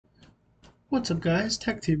What's up, guys?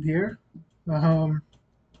 TechTube here.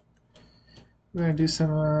 We're gonna do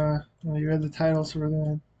some. Well, you read the title, so we're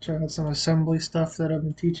gonna try out some assembly stuff that I've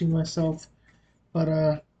been teaching myself. But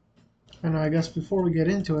I know. I guess before we get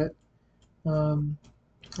into it, um,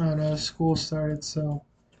 I don't know. School started, so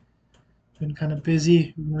been kind of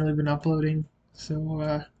busy. Haven't really been uploading, so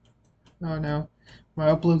I don't know. My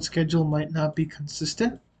upload schedule might not be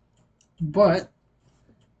consistent, but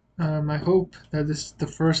I hope that this is the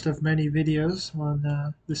first of many videos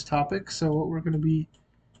on this topic. So what we're gonna be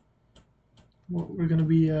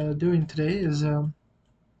doing today is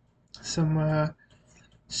some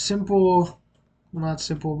simple, well, not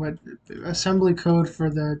simple, but assembly code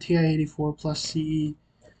for the TI-84 plus CE,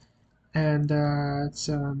 and it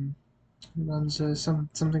runs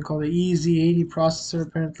something called the eZ80 processor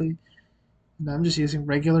apparently. And I'm just using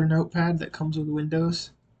regular Notepad that comes with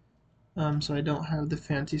Windows, so I don't have the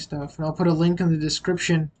fancy stuff. And I'll put a link in the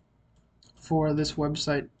description for this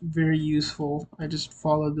website. Very useful. I just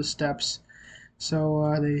followed the steps.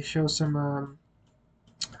 So they show some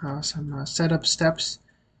setup steps.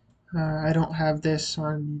 I don't have this, so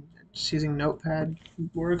I'm just using Notepad. It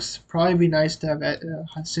works. Probably be nice to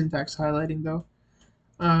have syntax highlighting though.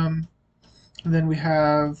 Um, and then we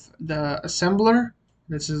have the assembler.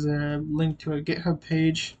 This is a link to a GitHub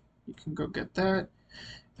page. You can go get that.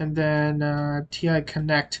 And then TI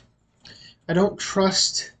Connect. I don't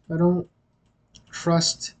trust to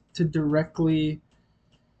directly,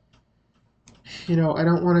 I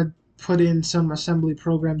don't want to put in some assembly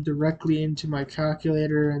program directly into my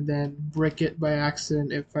calculator and then brick it by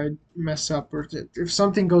accident if I mess up or if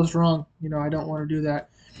something goes wrong. I don't want to do that.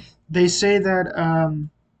 They say that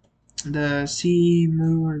the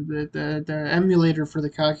CEMU or the emulator for the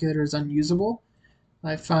calculator is unusable.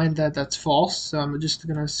 I find that that's false, so I'm just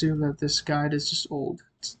going to assume that this guide is just old.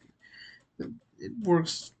 It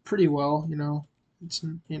works pretty well,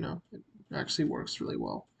 it actually works really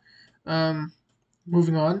well. Um,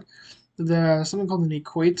 Moving on, something called an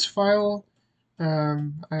equates file. I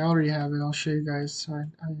already have it. I'll show you guys.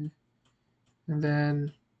 And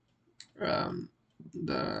then um,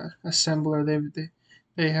 the assembler.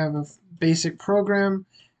 They have a basic program,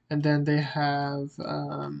 and then they have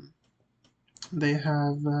a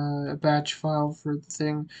batch file for the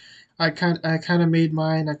thing. I kind of made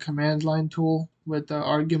mine a command line tool with the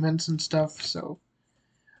arguments and stuff. So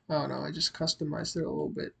I don't know. I just customized it a little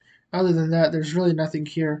bit. Other than that, there's really nothing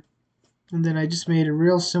here. And then I just made a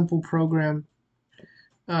real simple program,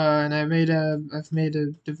 and I've made a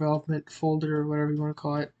development folder or whatever you want to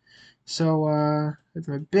call it. So with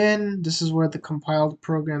my bin, this is where the compiled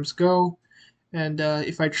programs go. And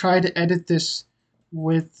if I try to edit this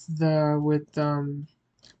with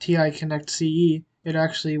TI Connect CE, it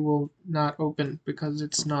actually will not open because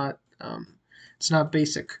it's not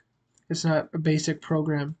basic. It's not a basic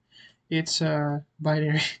program. It's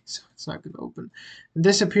binary, so it's not going to open. And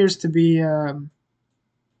this appears to be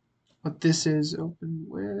what this is. Open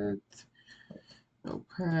with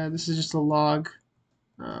Notepad. This is just a log.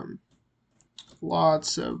 Um,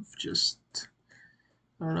 Lots of just,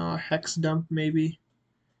 I don't know, a hex dump maybe.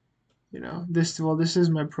 This is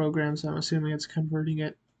my program, so I'm assuming it's converting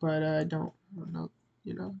it, but I don't know,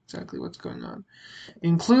 exactly what's going on.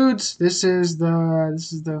 Includes, this is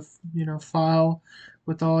the file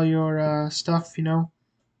with all your stuff.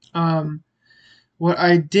 Um, what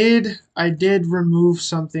I did remove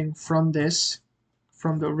something from the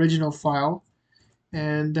original file,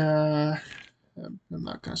 and I'm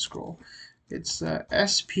not gonna scroll. It's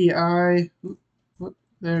SPI. Whoop,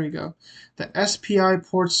 there we go. The SPI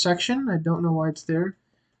ports section. I don't know why it's there.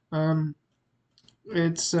 Um,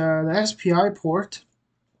 it's the SPI port.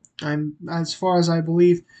 As far as I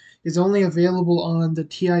believe, is only available on the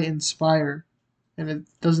TI Inspire, and it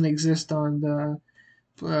doesn't exist on the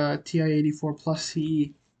TI-84 plus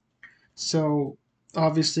CE. So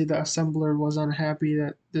obviously the assembler was unhappy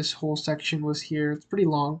that this whole section was here. It's pretty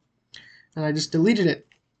long, and I just deleted it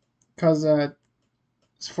because as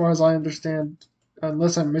far as I understand,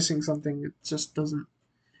 unless I'm missing something, it just doesn't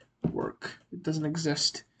work. It doesn't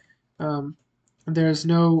exist. Um, there's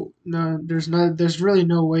really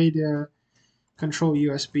no way to control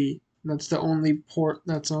USB. That's the only port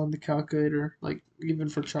that's on the calculator, like even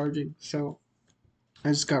for charging. So I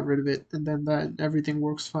just got rid of it, and then that everything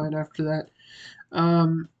works fine after that.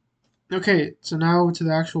 Um, okay, so now to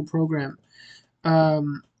the actual program.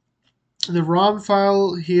 Um, the ROM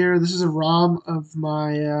file here. This is a ROM of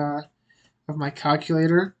my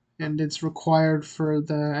calculator, and it's required for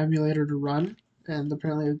the emulator to run. And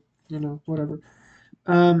apparently, whatever.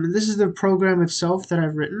 This is the program itself that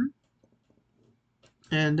I've written.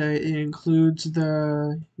 and it includes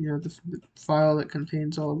the file that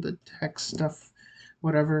contains all the text stuff,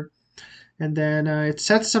 whatever. And then it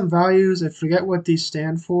sets some values. I forget what these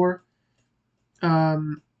stand for.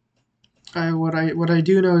 Um, what I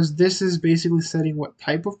do know is this is basically setting what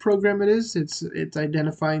type of program it is. It's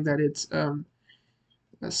identifying that it's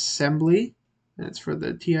assembly, and it's for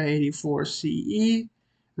the TI-84 CE.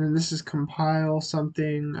 And then this is compile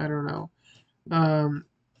something, I don't know.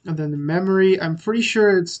 And then the memory, I'm pretty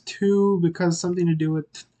sure it's 2 because something to do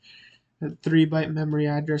with a 3-byte memory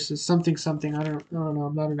address is something something. I don't know.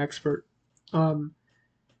 I'm not an expert. Um,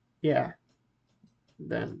 yeah.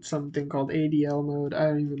 Then something called ADL mode. I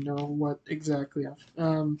don't even know what exactly.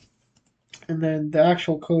 And then the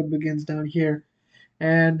actual code begins down here.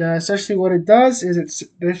 And essentially, what it does is it's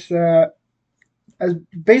this. As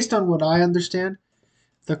based on what I understand,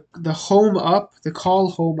 the home up, the call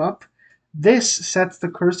home up, this sets the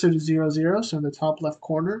cursor to 00, so in the top left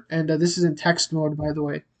corner, and this is in text mode, by the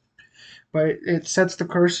way. But it sets the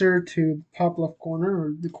cursor to the top left corner,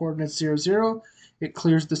 or the coordinates 00. It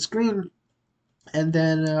clears the screen, and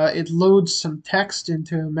then it loads some text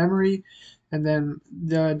into memory, and then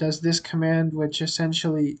does this command, which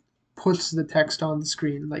essentially puts the text on the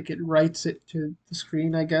screen, like it writes it to the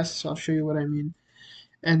screen, I guess. I'll show you what I mean.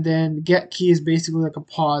 And then get key is basically like a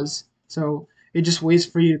pause. So it just waits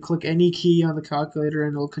for you to click any key on the calculator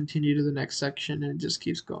and it'll continue to the next section and it just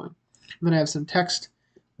keeps going. And then I have some text.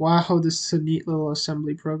 Wow, this is a neat little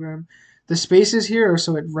assembly program. The spaces here are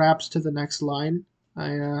so it wraps to the next line.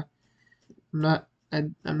 I'm not I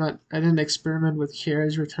didn't experiment with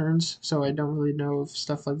carries returns, so I don't really know if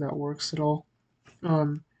stuff like that works at all.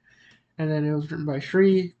 Um, and then it was written by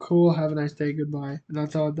Shri. Cool. Have a nice day. Goodbye. And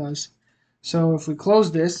that's all it does. So if we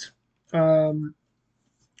close this, or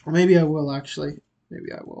maybe I will actually.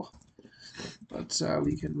 Maybe I will. But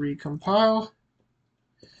we can recompile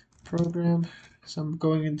program. So I'm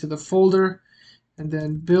going into the folder and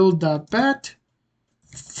then build.bat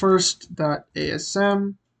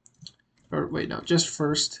first.asm, or wait, no, just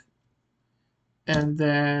first. And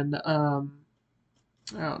then, I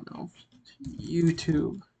don't know,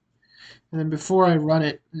 YouTube. And then before I run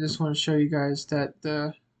it, I just want to show you guys that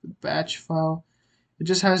the batch file, it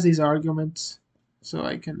just has these arguments, so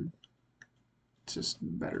I can just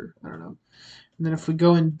better, I don't know. And then if we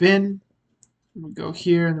go in bin, we go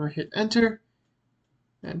here and we hit enter,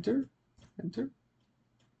 enter, enter.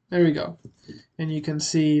 There we go. And you can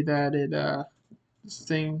see that this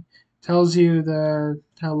thing tells you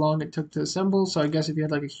how long it took to assemble. So I guess if you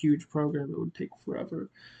had like a huge program, it would take forever.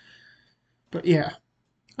 But yeah.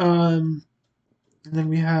 And then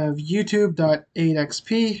we have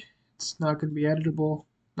youtube.8xp. It's not going to be editable.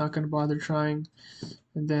 Not going to bother trying.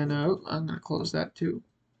 And then I'm going to close that too.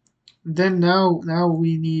 Then now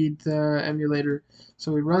we need the emulator.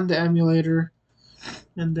 So we run the emulator,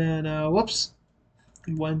 and then whoops,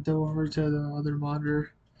 went over to the other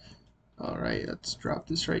monitor. All right, let's drop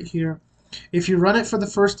this right here. If you run it for the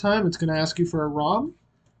first time, it's going to ask you for a ROM,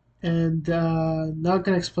 and not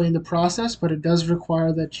going to explain the process, but it does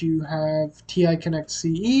require that you have TI Connect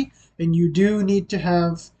CE, and you do need to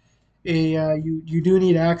have you do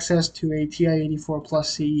need access to a TI-84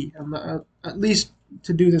 plus CE, at least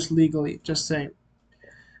to do this legally. Just saying,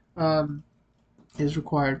 is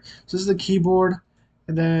required. So this is the keyboard,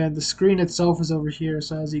 and then the screen itself is over here.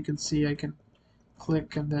 So as you can see, I can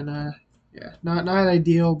click, and then yeah, not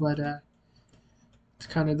ideal, but it's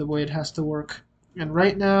kind of the way it has to work. And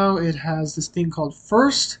right now it has this thing called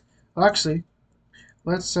first. Well, actually,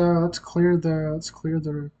 let's clear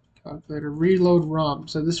the calculator. Reload ROM.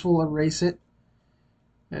 So this will erase it,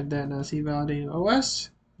 and then see validating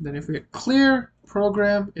OS. Then if we hit clear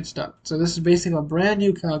program, it's done. So this is basically a brand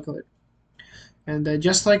new calculator. And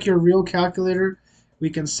just like your real calculator, we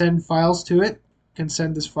can send files to it. We can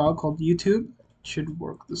send this file called YouTube. It should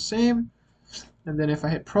work the same. And then if I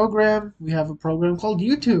hit program, we have a program called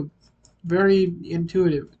YouTube. Very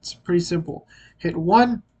intuitive. It's pretty simple. Hit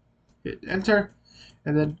 1, hit enter,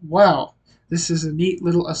 and then wow, this is a neat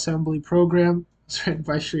little assembly program. It's written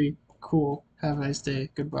by Shri. Cool. Have a nice day.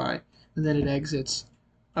 Goodbye. And then it exits.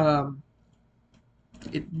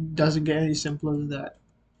 It doesn't get any simpler than that.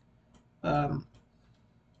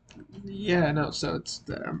 Yeah, no, so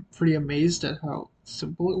I'm pretty amazed at how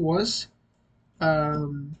simple it was.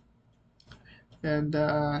 Um, and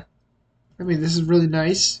I mean, this is really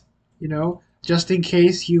nice, just in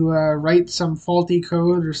case you write some faulty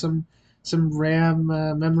code or some RAM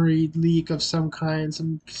memory leak of some kind,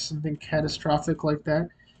 something catastrophic like that.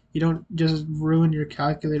 You don't just ruin your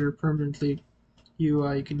calculator permanently.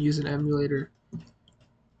 You can use an emulator,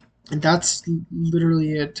 and that's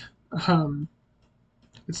literally it. Um,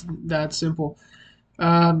 It's that simple.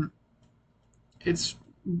 Um, it's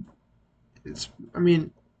I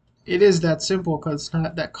mean, it is that simple because it's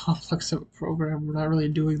not that complex of a program. We're not really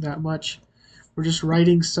doing that much. We're just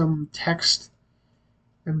writing some text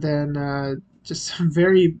and then just some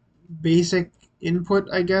very basic input,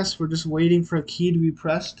 I guess. We're just waiting for a key to be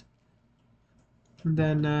pressed and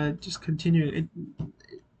then just continuing.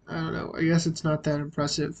 I don't know. I guess it's not that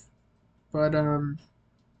impressive, but I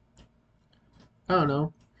don't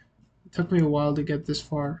know. It took me a while to get this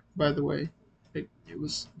far, by the way.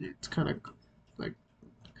 It's kind of like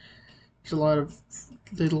there's a lot of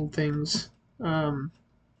little things. Um,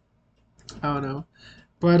 I don't know.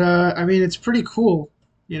 But I mean, it's pretty cool,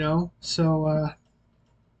 you know. So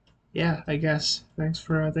yeah, I guess thanks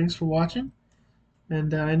for watching.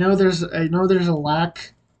 And I know there's a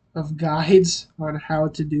lack of guides on how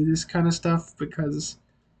to do this kind of stuff because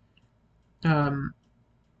um,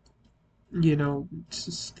 you know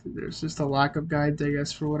there's just a lack of guides, I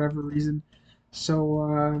guess, for whatever reason.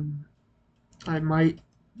 So I might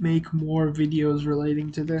make more videos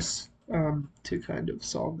relating to this to kind of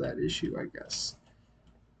solve that issue, I guess.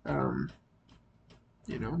 Um,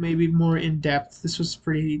 you know, maybe more in depth. This was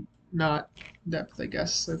pretty not depth, I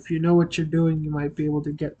guess. So if you know what you're doing, you might be able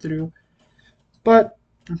to get through. But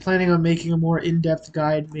I'm planning on making a more in-depth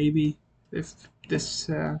guide, maybe if this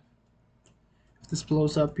uh, if this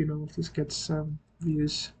blows up. You know, if this gets some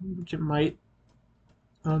views, which it might.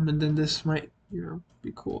 And then this might, you know,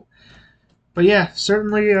 be cool. But yeah,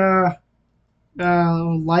 certainly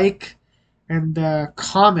like and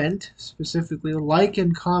comment specifically. Like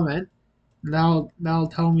and comment. And that'll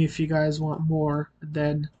tell me if you guys want more. And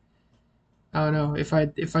then I don't know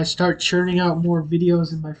if I start churning out more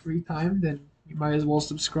videos in my free time, then you might as well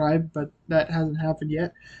subscribe. But that hasn't happened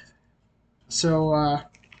yet. So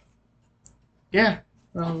yeah,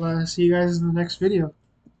 I'll see you guys in the next video.